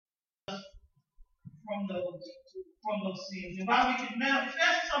from those sins. And while we can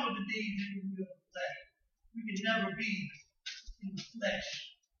manifest some of the deeds that we will today, we can never be in the flesh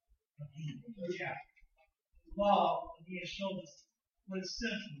again. Yeah. The law again shows us what is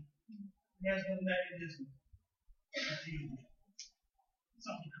sinful. It has no mechanism to deal with. It's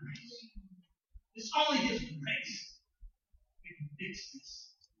only grace. It's only His grace that can fix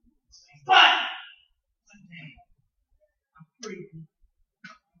this. But today, I'm free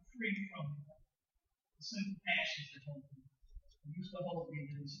from the sinful passions that hold me. They used to hold me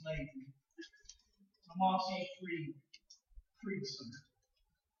in slavery. I'm also free to serve.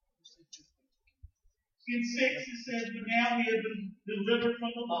 In 6 it says, but now we have been delivered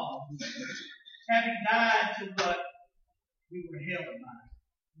from the law, having died to what we were held by,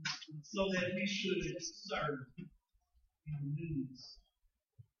 so that we should serve in the newness.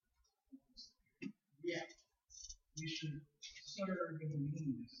 Yeah. We should serve in the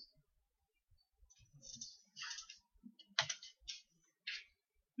newness.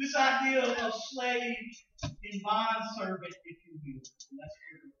 This idea of slave and bondservant, if you will, that's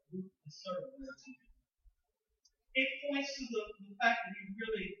where the root of the servant is. It points to the fact that we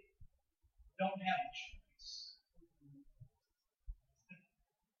really don't have a choice.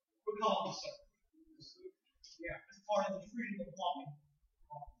 We're called to serve. Yeah, it's part of the freedom of walking.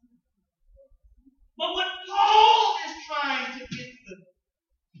 But what Paul is trying to get the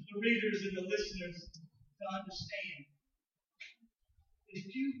readers and the listeners to understand is,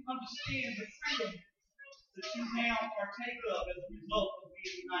 if you understand the freedom that you now partake of as a result of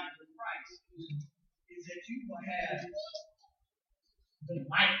being united with Christ, is that you will have the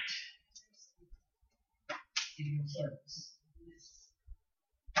light in your service.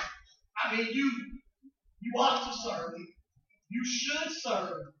 I mean, you ought to serve. You should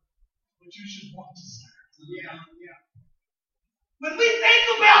serve, but you should want to serve. Yeah. When we think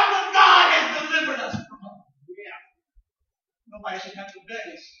about what God has delivered us from, nobody should have to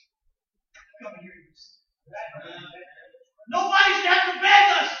beg us to come and hear this. Nobody should have to beg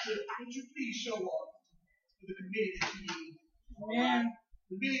us to, would you please show up to the committee that you need? Amen.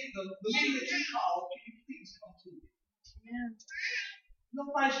 The meeting that you called, can you please come to it? Amen.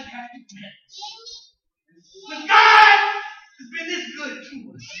 Nobody should have to beg us. But God has been this good to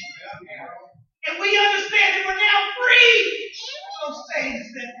us. And we understand that we're now free from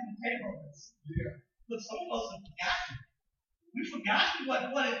Satan's death and terrors. But some of us have forgotten. We've forgotten what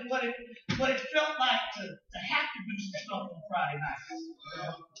it felt like to have to do some stuff on Friday night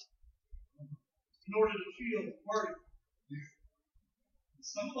in order to feel worthy.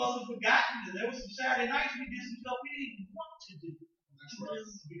 Some of us have forgotten that there were some Saturday nights we did some stuff we didn't even want to do.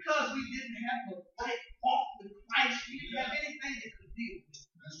 Because we didn't have the right walk with Christ, we didn't have anything that could deal with it.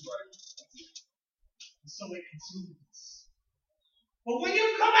 That's right. And so it consumed us. But when you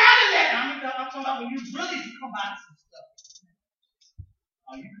come out of that, I'm talking about when you really come out of some stuff.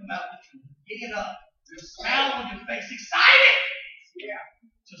 You come out with your head up, with a smile on your face, excited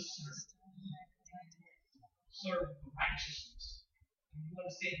to serve. Serve for righteousness. You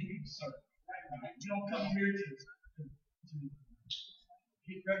understand who you serve. You don't come here to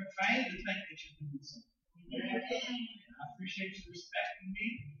get fame to think that you're doing something. I appreciate you respecting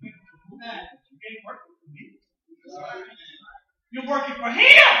me. You ain't working for me. You're working for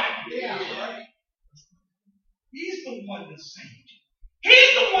Him. He's the one that saved you.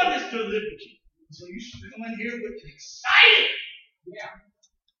 He's the one that's delivered you. So you should come in here with an excited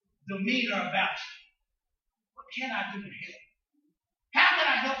demeanor about you. What can I do to help? How can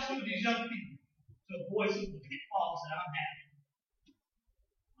I help some of these young people to avoid some of the pitfalls that I'm having?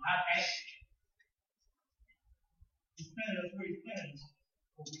 I've asked you. He's planted us where He's planted us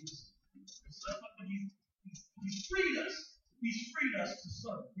for a reason. But He's freed us. He's freed us to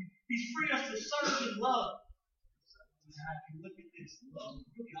serve. He's freed us to serve in love. Now, if you look at this, love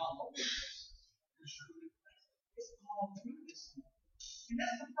is really all over this. It's all through this. And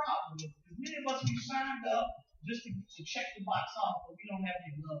that's the problem. Because many of us, we signed up just to check the box off, but we don't have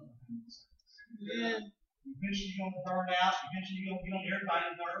any love behind us. Eventually, you're going to burn out. Eventually, you're going to get on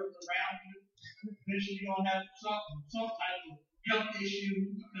everybody's nerves around you. Eventually, you're going to have some type of health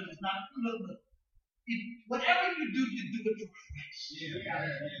issue because it's not. Look. Whatever you do it for Christ.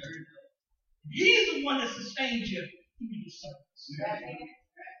 He's the one that sustains you through your service.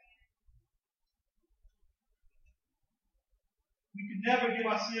 We could never give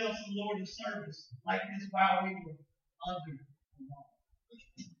ourselves to the Lord in service like this while we were under the law.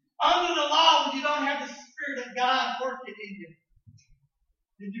 Under the law, when you don't have the Spirit of God working in you,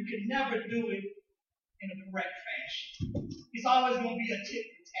 then you can never do it in a correct fashion. It's always going to be a tit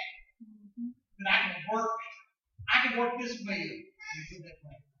for tat. That I can work this way and do that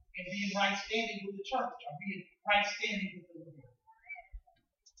way. and being right standing with the church or being right standing with the Lord.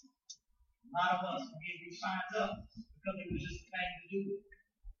 A lot of us we signed up because it was just a thing to do.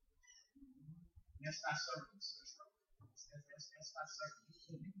 That's not service. That's not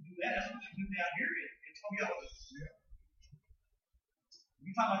service. You can do that. That's what you do down here in Toyota. We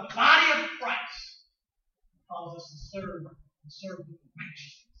talk about the body of Christ. It calls us to serve and serve with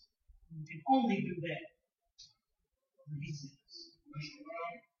righteousness. We can only do that when He says.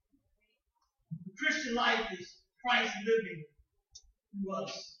 The Christian life is Christ living through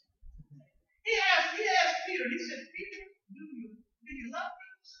us. He asked Peter, he said, Peter, do you love me?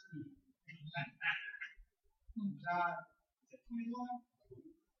 John 21.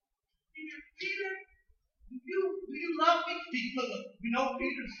 Peter, do you love me? Look, we know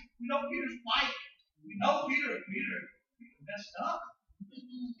Peter's wife. We know Peter messed up.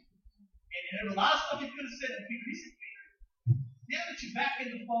 And there was a lot of stuff he could have said to Peter. He said, Peter, now that you're back in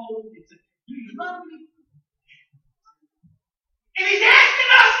the fold, he said, do you love me? And he's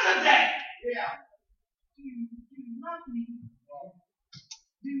asking us today. Yeah. Do you love me?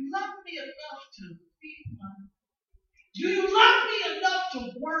 Do you love me enough to feed my? Do you love me enough to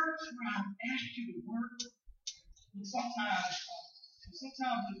work when I ask you to work? And sometimes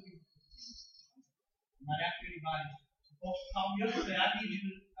I'm not after anybody. Folks call me up and say, I need you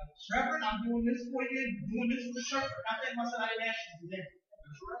to, Reverend, I'm doing this for you, doing this for the church. I think I said I didn't ask you to do that.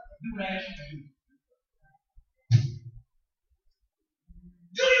 Do what I asked you to do.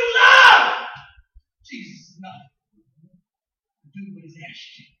 Do you love Jesus enough to do what He's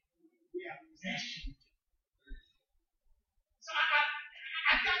asked you? Yeah, He's asked you to do. So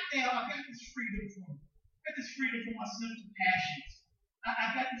I got this freedom from my sinful passions.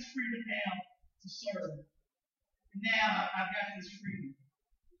 I got this freedom now to serve. And now I've got this freedom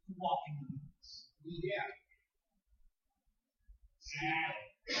to walk in the woods. Yeah.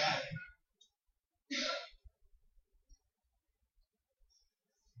 Right.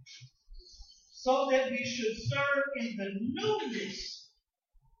 So that we should serve in the newness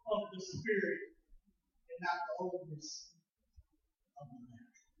of the Spirit and not the oldness of the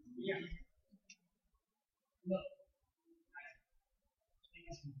letter. Yeah. Look,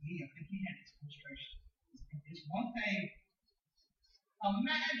 I think he had this illustration. It's one thing.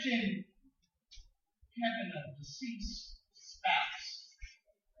 Imagine having a deceased spouse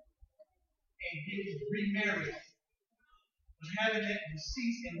and getting remarried. But having that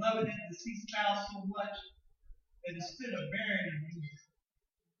deceased and loving that deceased spouse so much that instead of burying him, you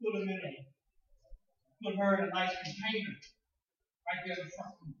put her in a nice container right there in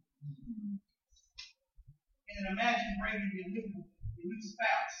front of you. And then imagine bringing your new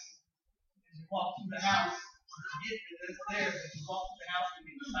spouse as you walk through the house. You get that's there as you walk through the house and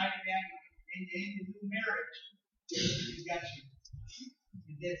you're excited now in your new marriage. You got your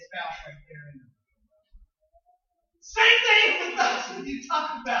dead spouse right there in there. Same thing with us when you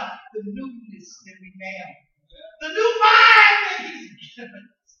talk about the newness that we have. The new mind that He's given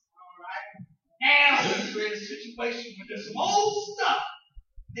us. Alright? Now we're in a situation where there's some old stuff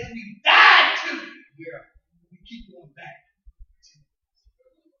that we died to. Yeah. We keep going back.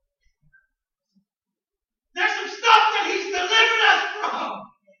 There's some stuff that He's delivered us from.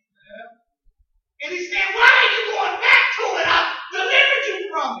 Yeah. And He's saying, why are you going back to it? I've delivered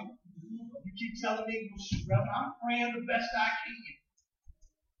you from it. You keep telling me, Reverend, I'm praying the best I can.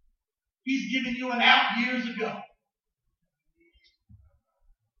 He's given you an out years ago.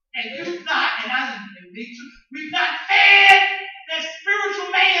 And you've not, and me too, we've not fed that spiritual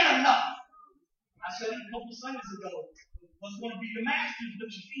man enough. I said it a couple of Sundays ago. What's going to be the masters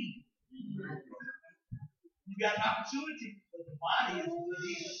but your feet? You got an opportunity, but the body is what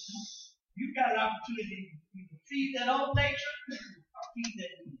it is. You've got an opportunity to feed that old nature or feed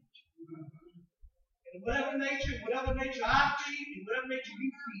that new nature. And whatever nature I feed and whatever nature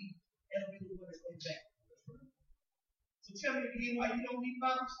you feed, that'll be the one that goes back. So tell me again why you don't need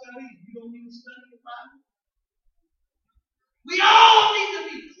Bible study, you don't need to study the Bible. We all need to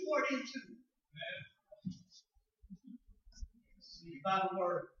be poured into. By the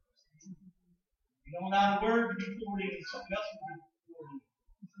Word. You don't allow the Word to be poured in, something else will be poured in.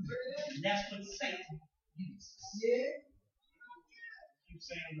 And that's what Satan uses. Yeah. Keep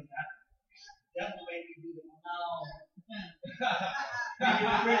saying that. Devil made me do that. No. I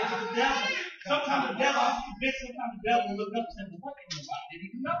get ready to the devil. Sometimes the devil will look up and say, what in the world? Didn't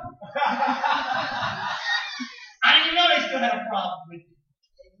even know. I didn't even know they still had a problem with you.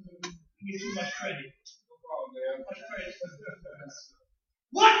 You get too much credit.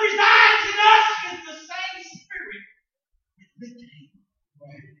 What resides in us is the same Spirit that lifted Him.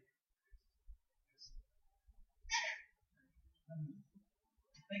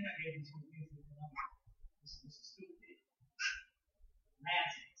 think I gave this one to you. This is stupid.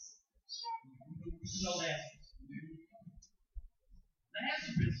 Lazarus. You know Lazarus.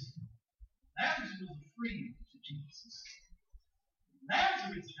 Lazarus was a friend to Jesus.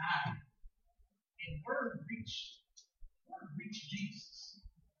 Lazarus died, and word reached Jesus.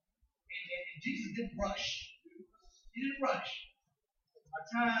 And Jesus didn't rush. He didn't rush. By the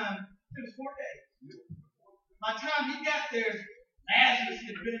time, it was 4 days. By the time he got there, Lazarus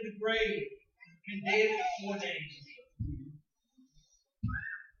had been in the grave, been dead for 4 days.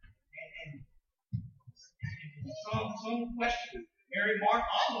 And some questioned, Mary, Mark,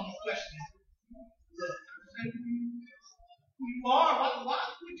 all of them questioned who you are. Why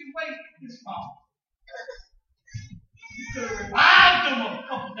would you wait this long? You could have revived him a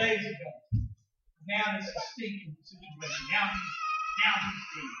couple days ago. Now it's a stinking situation. Now he's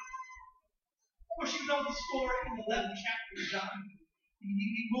dead. Of course, you know the story in the 11th chapter of John.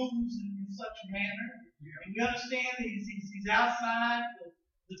 He moves in such a manner. And we understand that he's outside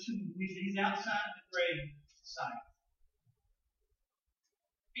the tomb. He's outside the grave site.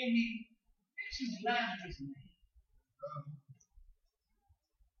 And he mentions Lazarus' name.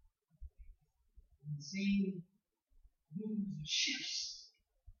 And the scene moves and shifts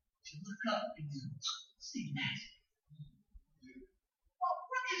to look up and see Lazarus. Well,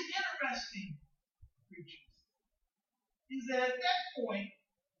 what is interesting, preachers, is that at that point,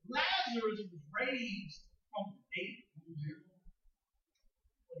 Lazarus was raised from the dead.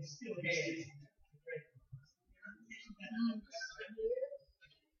 But he still had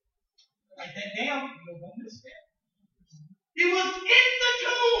write that down. You don't miss that. He was in the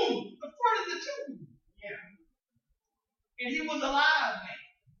tomb, the front of the tomb. Yeah. And he was alive now.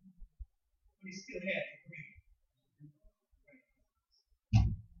 But he still had to breathe.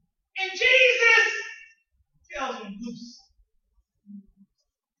 And Jesus tells him, loose.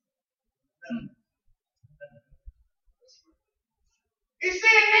 He said,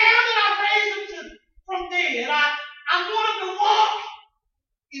 now that I raised him from dead, I want him to walk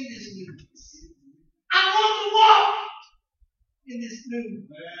in this newness. I want to walk in this new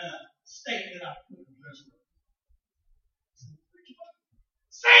state that I put in.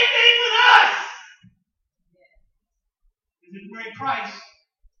 Same thing with us. Is that we're in Christ,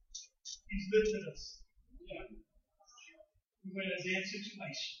 He's lifted us. We're in a dead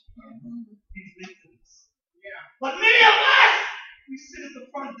situation. He's lifted us. But many of us, we sit at the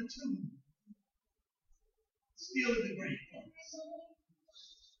front of the tomb, still in the grave clothes.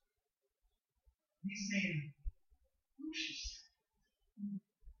 He's saying, loose.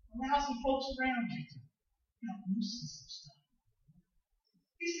 Allow some folks around you to help loosen some stuff.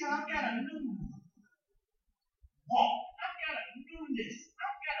 He said, I've got a new walk. I've got a newness.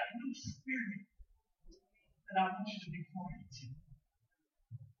 I've got a new spirit that I want you to be pointed to.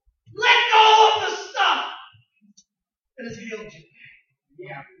 Let go of the stuff that has held you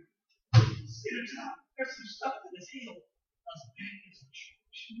back. See the top. There's some stuff that has held us back as a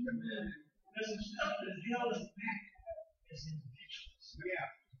church. There's some stuff that has held us back as individuals.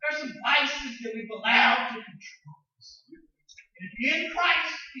 There's some vices that we've allowed to control us. And if you're in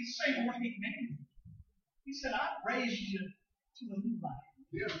Christ, He's saying what He made. He said, I've raised you to a new life.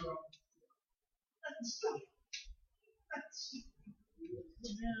 Let the stuff.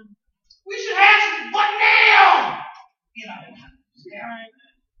 We should have some what now in our lives.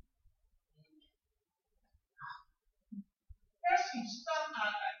 There's some stuff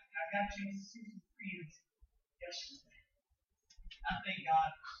I got a chance to see some friends yesterday. I thank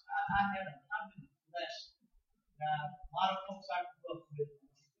God. I've been blessed. A lot of folks I grew up with.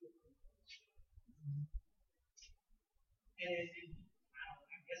 And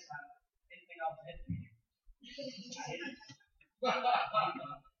I guess I didn't think I was head to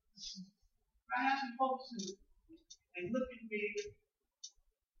I have some folks who they look at me and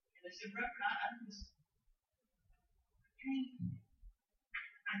they say, Reverend, I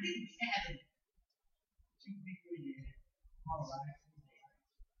didn't fathom to be where you at. All right.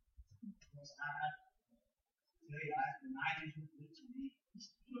 The 90s was good to me.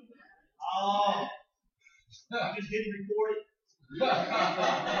 Oh, you just didn't record it. A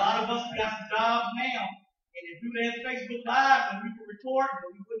lot of us got some jobs now. And if we would have Facebook Live and we could record,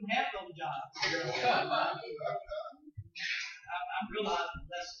 we wouldn't have those jobs. I'm realizing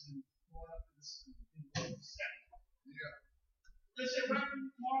less than going up to this second. They said,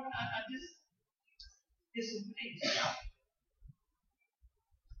 Reverend Marvin, I just, it's amazing.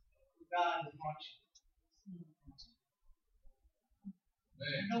 God is watching.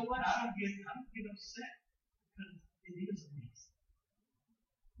 You know what? I don't get upset because it is amazing.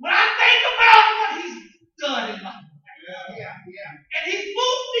 When I think about what He's done in my life, And He's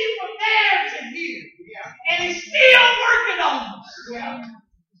moved me from there to here. And He's still working on us.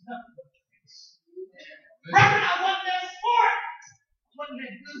 Reverend, I wasn't that smart. I wasn't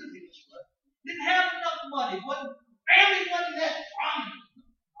that good. Didn't have enough money. Family wasn't that strong.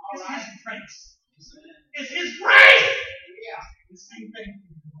 It's His grace. It's His grace. The same thing.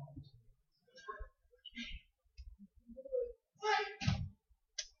 What?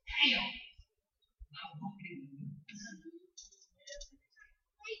 Damn.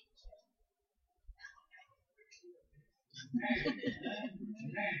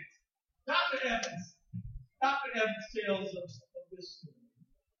 Dr. Evans tells of this story.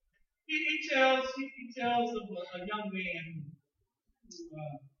 He tells of a young man who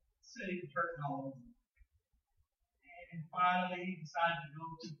said he was hurting all over. And finally he decided to go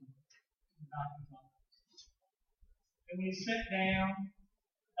to the doctor's office. And when he sat down,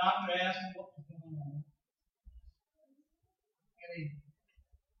 the doctor asked him what was going on. And he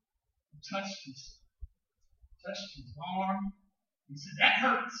touched his arm. He said, "That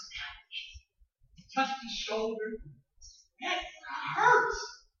hurts." He touched his shoulder. "That hurts."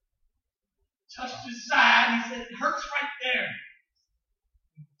 Touched his side. He said, "It hurts right there."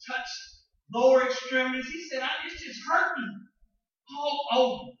 He touched lower extremities. He said, "It's just hurting all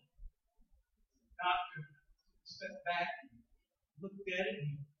over." The doctor stepped back and looked at it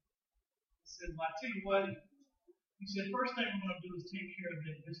and he said, "Well, I tell you what," he said, "first thing we're going to do is take care of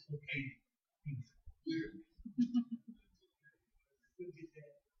that dislocated finger."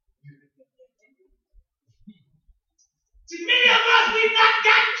 See, many of us, we've not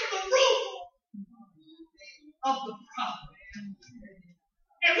gotten to the root of the problem.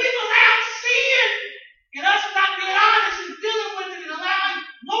 And we've allowed sin and us not being honest and dealing with it and allowing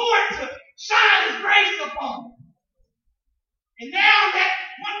Lord to shine His grace upon it. And now that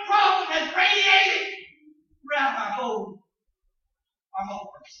one problem has radiated throughout our whole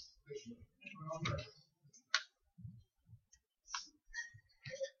person.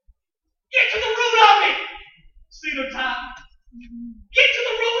 Get to the root of it, Cedar Top. Get to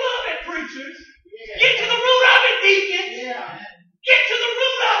the root of it, preachers. Get to the root of it, deacons. Get to the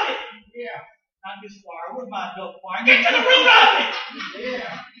root of it. Not this choir. Where's my adult choir? Get to the root of it.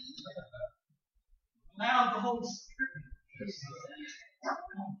 Allow the Holy Spirit to work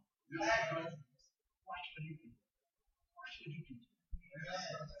on it. Watch what He can do.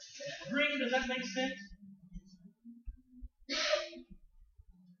 Ring, does that make sense?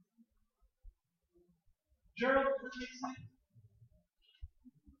 Gerald, does that make sense?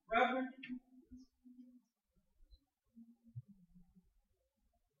 Reverend?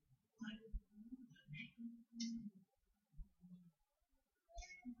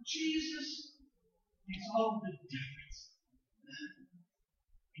 Jesus makes all the difference.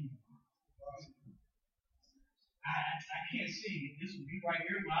 I can't sing. This would be right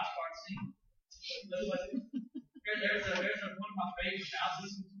here when I start singing. There's one of my favorites. I was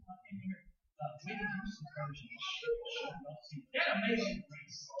listening to my here. Whitney Houston version. That Amazing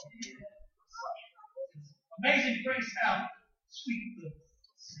Grace. Amazing Grace, how sweet the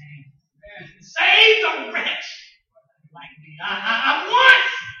sound. Saved a wretch like me. I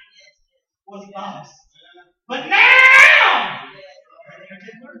once was lost, but now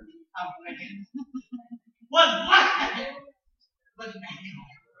was blind, but now.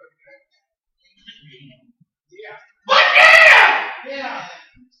 But now,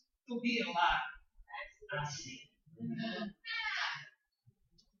 to be alive, I see.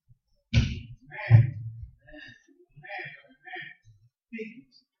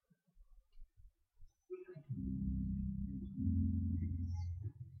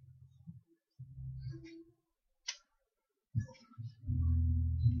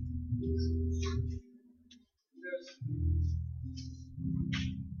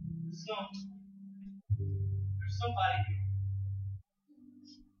 There's somebody here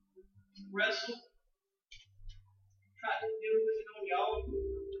wrestle, try to deal with it on your own,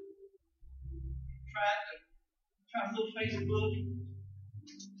 try a little Facebook,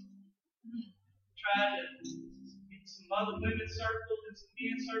 try to get some other women's circles and some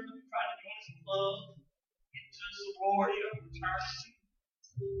men's circles, try to join some clubs, get to a sorority or fraternity,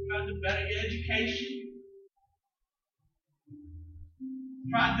 try to better your education.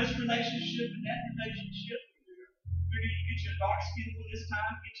 Try this relationship and that relationship. Maybe you get you a dark skin one this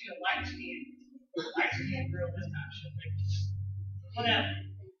time, get you a light skin girl this time. She'll make it. Whatever.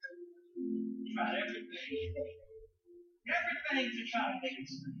 Tried everything. Everything to try to make it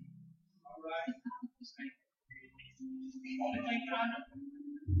stay. Alright? Only thing that I know.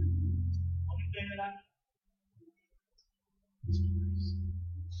 Only thing that I know. Is grace.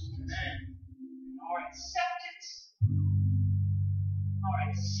 Our acceptance our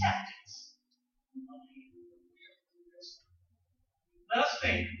acceptance of Him. Let us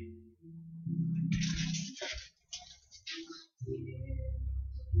stand.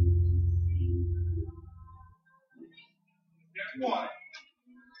 There's one.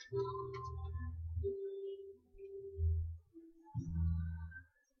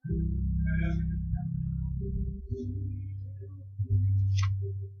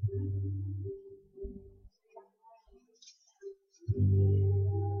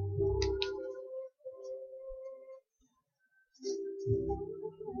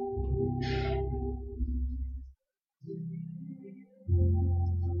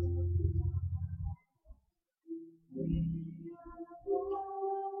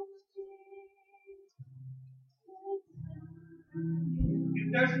 If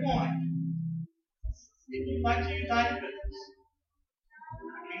there's one, if you'd like to unite with us,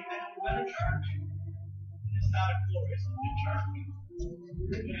 I can't think of a better church. It's not a glorious church.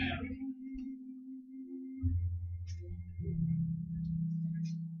 Yeah.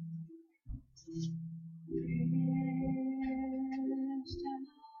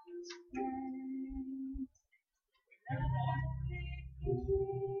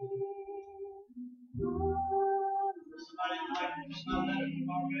 Somebody like just not let it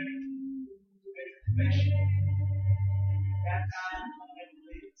already. Confession. Baptized and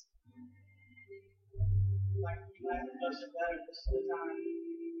believe. Like you like to us better this time.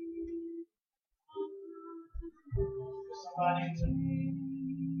 For somebody to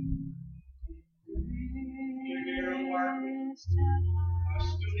hear your work, or a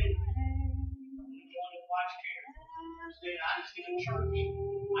student, join the watch care. Say, I just need a church. I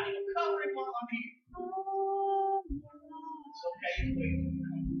need a covering while I'm here. It's okay to wait.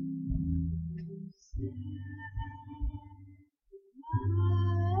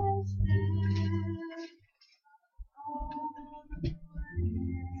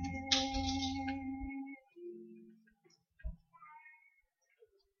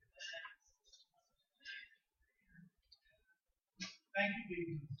 Thank you,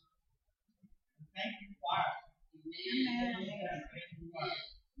 Jesus. Thank you, Father. Amen. Thank you, Father.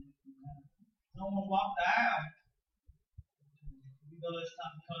 Someone walk the aisle. We know it's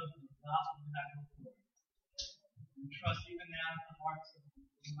not because of the gospel we're not going for. We trust even now in the hearts of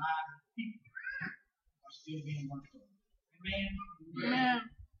the minds of people are still being worked on. Amen. Amen.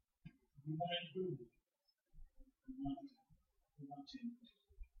 We want to improve. We want to.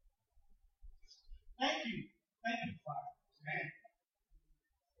 Thank you. Thank you, Father. Amen.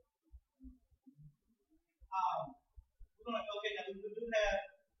 We're going to, okay, now we do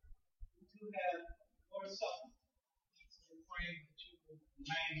have Lord's Supper. So we're praying that you will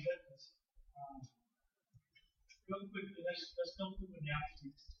remain with us. Real quickly, let's go through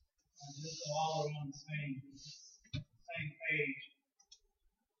announcements. Just so all are on the same page.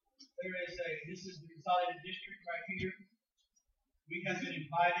 This is the Consolidated District right here. We have been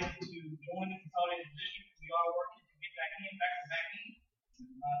invited to join the Consolidated District. We are working to get back in.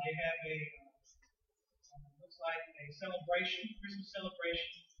 They have looks like a celebration, Christmas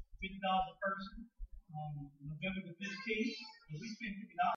celebration, $50 a person, November the 15th. We spend